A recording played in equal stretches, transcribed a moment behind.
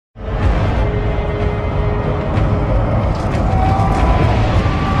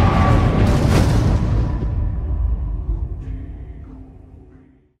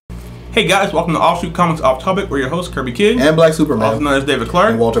Hey guys, welcome to Offshoot Comics Off Topic. We're your hosts, Kirby Kid. And Black Superman. Also known as David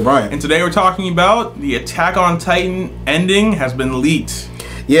Clark. And Walter Bryant. And today we're talking about the Attack on Titan ending has been leaked.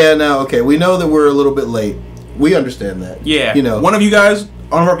 Yeah, now, okay, we know that we're a little bit late. We understand that. Yeah. You know. One of you guys,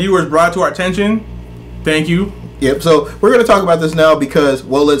 one of our viewers, brought it to our attention. Thank you. Yep, so we're going to talk about this now because,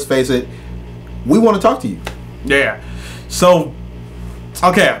 well, let's face it, we want to talk to you. Yeah. So,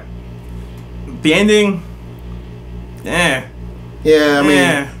 okay. The ending, Yeah, I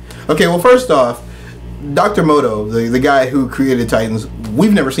mean, okay, well, first off, Dr. Moto, the guy who created Titans,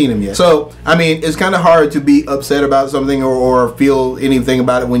 we've never seen him yet. So, I mean, it's kind of hard to be upset about something or feel anything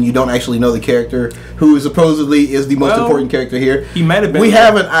about it when you don't actually know the character who supposedly is the most important character here. He might have been. We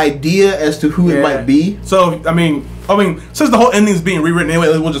have an idea as to who it might be. So, I mean, since the whole ending's being rewritten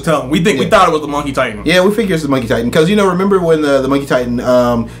anyway, we'll just tell them. We thought it was the Monkey Titan. Yeah, we figure it's the Monkey Titan. Because, you know, remember when the Monkey Titan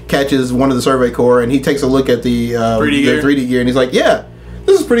catches one of the Survey Corps and he takes a look at the 3D gear and he's like, yeah,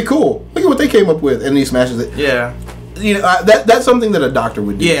 this is pretty cool. Look at what they came up with. And he smashes it. Yeah. You know, that's something that a doctor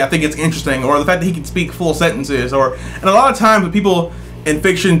would do. Yeah, I think it's interesting. Or the fact that he can speak full sentences. And a lot of times when people in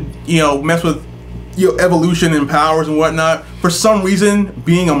fiction, you know, mess with evolution and powers and whatnot, for some reason,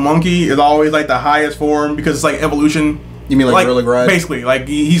 being a monkey is always like the highest form because it's like evolution. You mean like Gorilla Grodd? Basically, like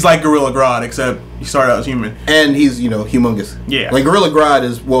he's like Gorilla Grodd, except he started out as human. And he's, you know, humongous. Yeah. Like Gorilla Grodd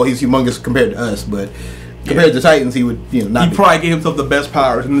is, well, he's humongous compared to us, but compared to Titans, he would, you know, not. He probably gave himself the best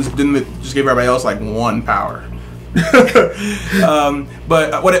powers and just gave everybody else like one power.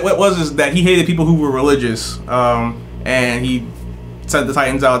 But what it was is that he hated people who were religious, and he sent the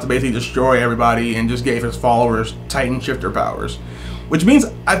Titans out to basically destroy everybody and just gave his followers Titan shifter powers. Which means,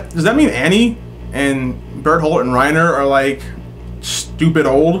 does that mean Annie and Bertholdt and Reiner are like stupid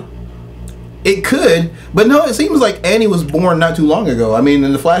old? It could, but no, it seems like Annie was born not too long ago. I mean,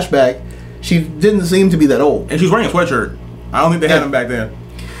 in the flashback, she didn't seem to be that old. And she was wearing a sweatshirt. I don't think they had him back then.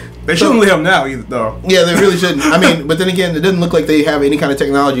 They shouldn't leave him now either, though. Yeah, they really shouldn't. I mean, but then again, it doesn't look like they have any kind of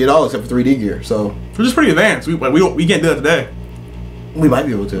technology at all except for 3D gear. So, which is pretty advanced. We can't do that today. We might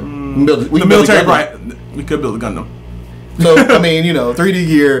be able to. We can build a Gundam. So, I mean, you know, 3D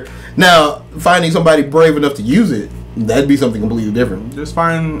gear. Now, finding somebody brave enough to use it, that'd be something completely different. Just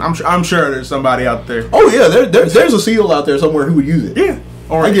find. I'm sure there's somebody out there. Oh yeah, there's a SEAL out there somewhere who would use it. Yeah.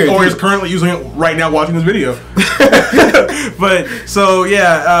 Or is currently using it right now watching this video. But, so,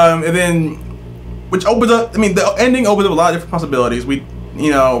 yeah, and then, which opens up, I mean, the ending opens up a lot of different possibilities.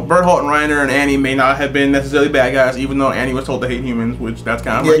 Bertholdt and Reiner and Annie may not have been necessarily bad guys, even though Annie was told to hate humans, which that's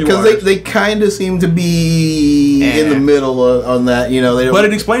kind of what because they kind of seem to be in the middle on that, you know. But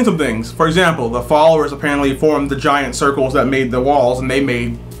it explains some things. For example, the followers apparently formed the giant circles that made the walls, and they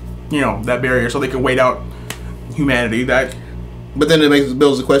made, that barrier so they could wait out humanity. But then it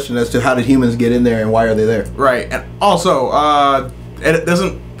builds the question as to how did humans get in there and why are they there? Right, and also,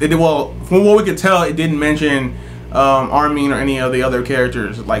 from what we could tell, it didn't mention Armin or any of the other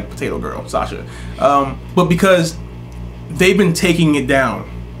characters like Potato Girl, Sasha. But because they've been taking it down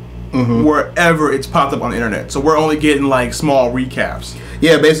wherever it's popped up on the internet, so we're only getting like small recaps.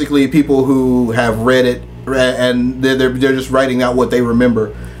 Yeah, basically people who have read it and they're just writing out what they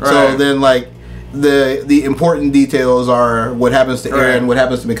remember. Right. So then like. The important details are what happens to Eren, what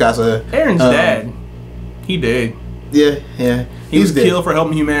happens to Mikasa. Eren's dad. He did. Yeah. He was killed for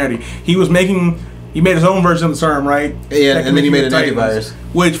helping humanity. He made his own version of the serum, right? Yeah, and then he made an antivirus.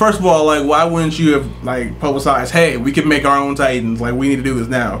 Which, first of all, like, why wouldn't you have like publicized, hey, we can make our own Titans, like, we need to do this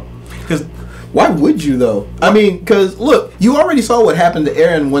now? Because why would you though? I mean, because look, you already saw what happened to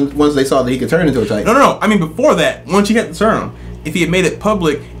Eren once they saw that he could turn into a Titan. No. I mean, before that, once he got the serum, if he had made it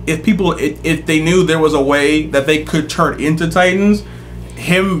public, if they knew there was a way that they could turn into Titans,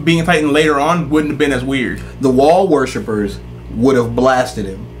 him being a Titan later on wouldn't have been as weird. The Wall worshippers would have blasted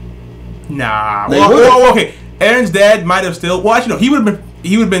him. Nah. Well, okay. Eren's dad might have still. Well, actually, no. He would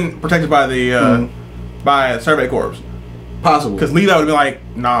have been protected by the by Survey Corps. Possible. Because Levi would have been like,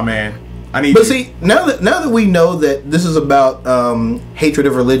 nah, man. But see, now that we know that this is about hatred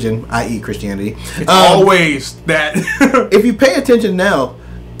of religion, i.e. Christianity, it's always that. If you pay attention now,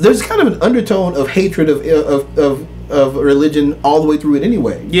 there's kind of an undertone of hatred of religion all the way through it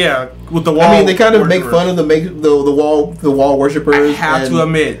anyway. Yeah, with the Wall. I mean, they kind of make fun of the wall worshippers. I have to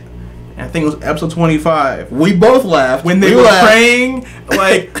admit, I think it was episode 25. We both laughed when they were praying,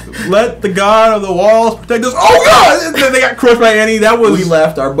 like, "Let the God of the Walls protect us." Oh God! They got crushed by Annie. We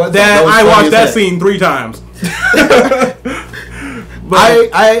laughed our butts off. I watched that scene 3 times.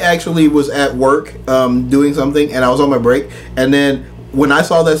 I actually was at work doing something, and I was on my break, and then when I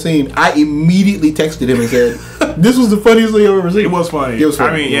saw that scene, I immediately texted him and said, "This was the funniest thing I've ever seen." It was funny. It was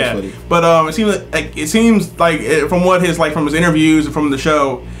funny. I mean, yeah. But it seems like from his interviews and from the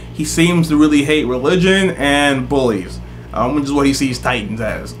show, he seems to really hate religion and bullies, which is what he sees Titans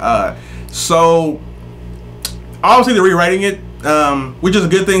as. So obviously they're rewriting it, which is a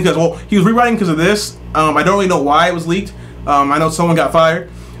good thing because, well, he was rewriting because of this. I don't really know why it was leaked. I know someone got fired.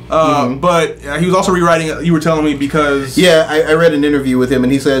 But he was also rewriting it, you were telling me, because... Yeah, I read an interview with him,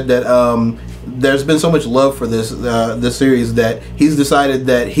 and he said that there's been so much love for this series that he's decided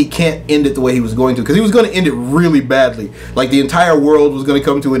that he can't end it the way he was going to, because he was going to end it really badly. Like, the entire world was going to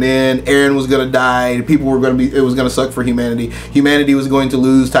come to an end, Eren was going to die, people were going to be... It was going to suck for humanity. Humanity was going to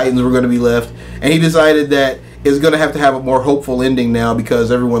lose, Titans were going to be left, and he decided that it's going to have a more hopeful ending now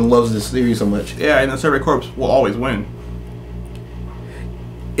because everyone loves this series so much. Yeah, and the Survey Corps will always win.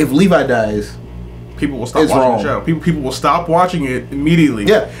 If Levi dies, people will stop watching the show. People will stop watching it immediately.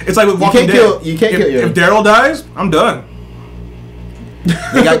 Yeah, it's like with Walking Dead. You can't kill. If Daryl dies, I'm done.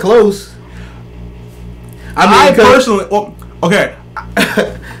 They got close. I personally, well, okay,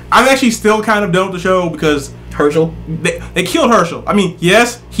 I'm actually still kind of done with the show because Herschel. They killed Herschel. I mean,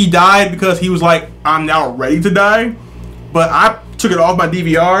 yes, he died because he was like, I'm now ready to die, but I took it off my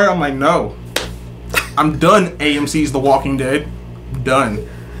DVR. I'm like, no, I'm done. AMC's The Walking Dead, done.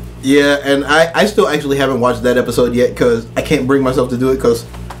 Yeah, and I still actually haven't watched that episode yet because I can't bring myself to do it because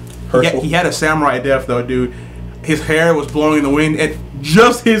Herschel. He had a samurai death though, dude. His hair was blowing in the wind, and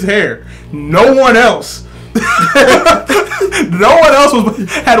just his hair. No one else. No one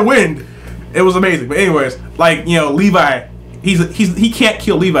else had wind. It was amazing. But anyways, like, you know, Levi, he can't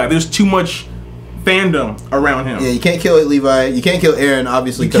kill Levi. There's too much fandom around him. Yeah, you can't kill Levi. You can't kill Eren,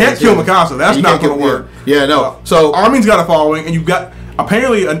 obviously. You can't kill Mikasa. That's not going to work. Yeah, no. So Armin's got a following, and you've got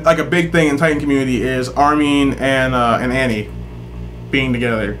apparently like a big thing in Titan community is Armin and Annie being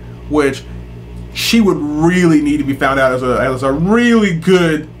together, which she would really need to be found out as a really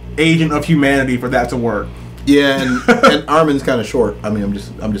good agent of humanity for that to work. Yeah, and Armin's kind of short. I mean, I'm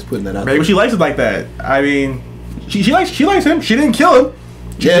just putting that out. Maybe she likes it like that. I mean, she likes him. She didn't kill him.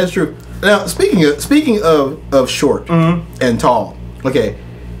 Yeah, that's true. Now, speaking of short and tall, okay,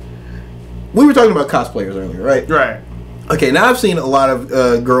 we were talking about cosplayers earlier, right? Right. Okay, now I've seen a lot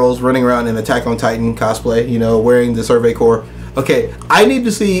of girls running around in Attack on Titan cosplay, you know, wearing the Survey Corps. Okay, I need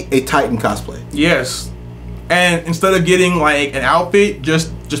to see a Titan cosplay. Yes, and instead of getting like an outfit,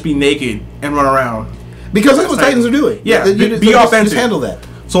 just be naked and run around. Because that's what Titans are doing. Yeah, be authentic. Just handle that.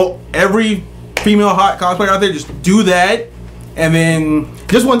 So every female hot cosplayer out there, just do that, and then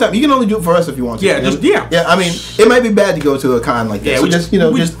just one time. You can only do it for us if you want to. Yeah, yeah. I mean, it might be bad to go to a con like that. Yeah,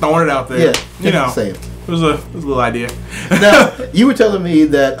 so we just throwing it out there. Yeah, you know, saying. It was a little idea. Now, you were telling me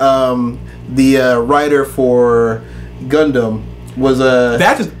that the writer for Gundam was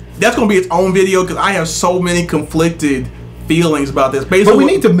that's going to be its own video because I have so many conflicted feelings about this. Basically, but we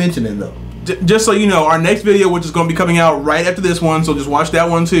need to mention it though. Just so you know, our next video, which is going to be coming out right after this one, so just watch that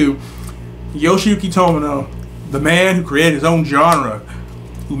one too. Yoshiyuki Tomino, the man who created his own genre,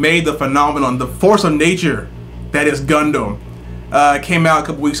 who made the phenomenon, the force of nature that is Gundam, came out a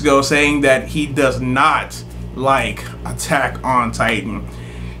couple weeks ago saying that he does not like Attack on Titan.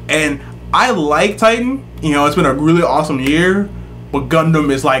 And I like Titan. You know, it's been a really awesome year, but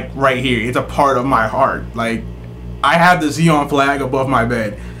Gundam is like right here. It's a part of my heart. Like, I have the Zeon flag above my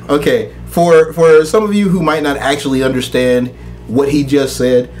bed. Okay, for some of you who might not actually understand what he just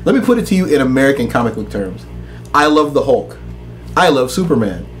said, let me put it to you in American comic book terms. I love the Hulk. I love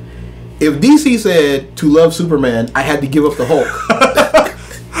Superman. If DC said to love Superman, I had to give up the Hulk.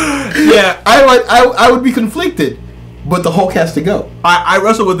 Yeah, I would be conflicted, but the Hulk has to go. I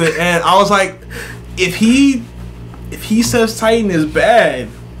wrestled with it, and I was like, if he says Titan is bad,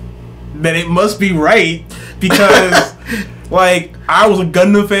 then it must be right, because like, I was a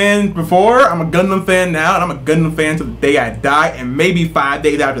Gundam fan before, I'm a Gundam fan now, and I'm a Gundam fan to the day I die, and maybe 5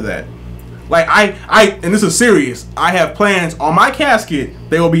 days after that. Like, and this is serious, I have plans on my casket,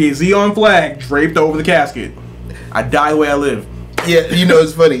 there will be a Zeon flag draped over the casket. I die the way I live. Yeah, you know,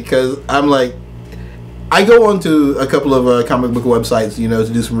 it's funny, because I'm like, I go onto a couple of comic book websites, you know,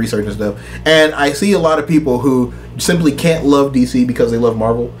 to do some research and stuff, and I see a lot of people who simply can't love DC because they love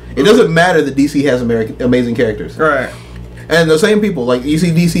Marvel. It doesn't matter that DC has amazing characters. Right. And the same people, like, you see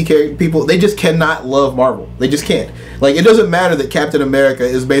DC people, they just cannot love Marvel. They just can't. Like, it doesn't matter that Captain America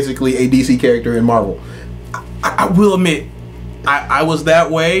is basically a DC character in Marvel. I will admit, I was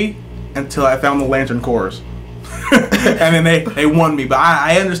that way until I found the Lantern Corps. And then they won me. But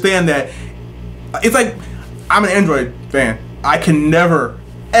I understand that it's like, I'm an Android fan. I can never,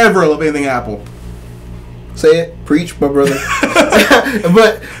 ever love anything Apple. Say it. Preach, my brother.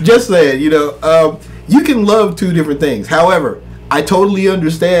 But just saying, you know, you can love two different things. However, I totally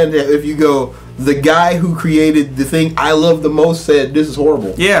understand that if you go, the guy who created the thing I love the most said this is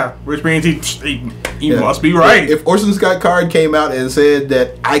horrible. Yeah, which means he must be right. If Orson Scott Card came out and said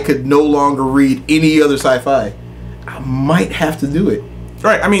that I could no longer read any other sci-fi, I might have to do it.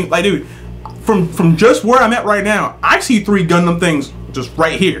 Right. I mean, like, dude, from just where I'm at right now, I see 3 Gundam things just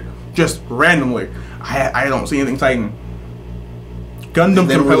right here, just randomly. I don't see anything Titan. Gundam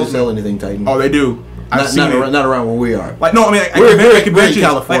they don't really compels sell me. anything Titan. Oh, they do. Not around where we are. Like, no, I mean, we're very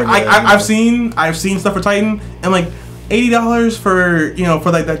California. Like, I've seen stuff for Titan, and like $80 for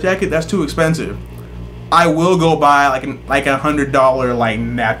for like that jacket, that's too expensive. I will go buy like $100 like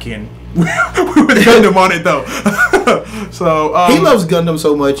napkin with Gundam on it though. So he loves Gundam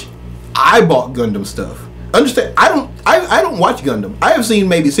so much. I bought Gundam stuff. Understand? I don't watch Gundam. I have seen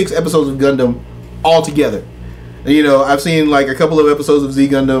maybe 6 episodes of Gundam altogether. I've seen like a couple of episodes of Z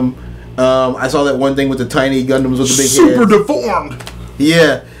Gundam. I saw that one thing with the tiny Gundams with the big super heads. deformed.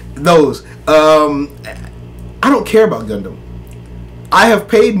 Yeah, those. I don't care about Gundam. I have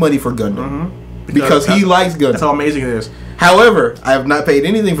paid money for Gundam because he likes Gundam. That's how amazing it is. However, I have not paid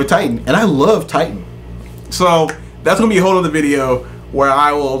anything for Titan, and I love Titan. So that's gonna be a whole other video where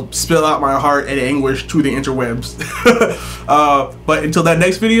I will spill out my heart and anguish to the interwebs. But until that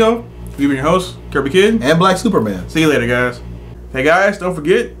next video, we've been your host, Kirby Kid and Black Superman. See you later, guys. Hey guys, don't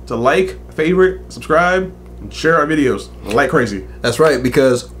forget to like, favorite, subscribe, and share our videos like crazy. That's right,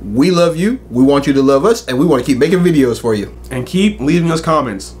 because we love you, we want you to love us, and we want to keep making videos for you. And keep leaving us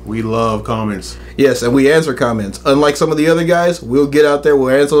comments. We love comments. Yes, and we answer comments. Unlike some of the other guys, we'll get out there,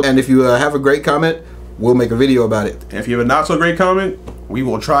 we'll answer, and if you have a great comment, we'll make a video about it. And if you have a not so great comment, we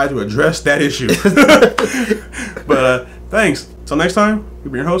will try to address that issue. But thanks. Till next time,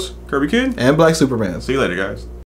 we've been your host, Kirby Kid and Black Superman. See you later, guys.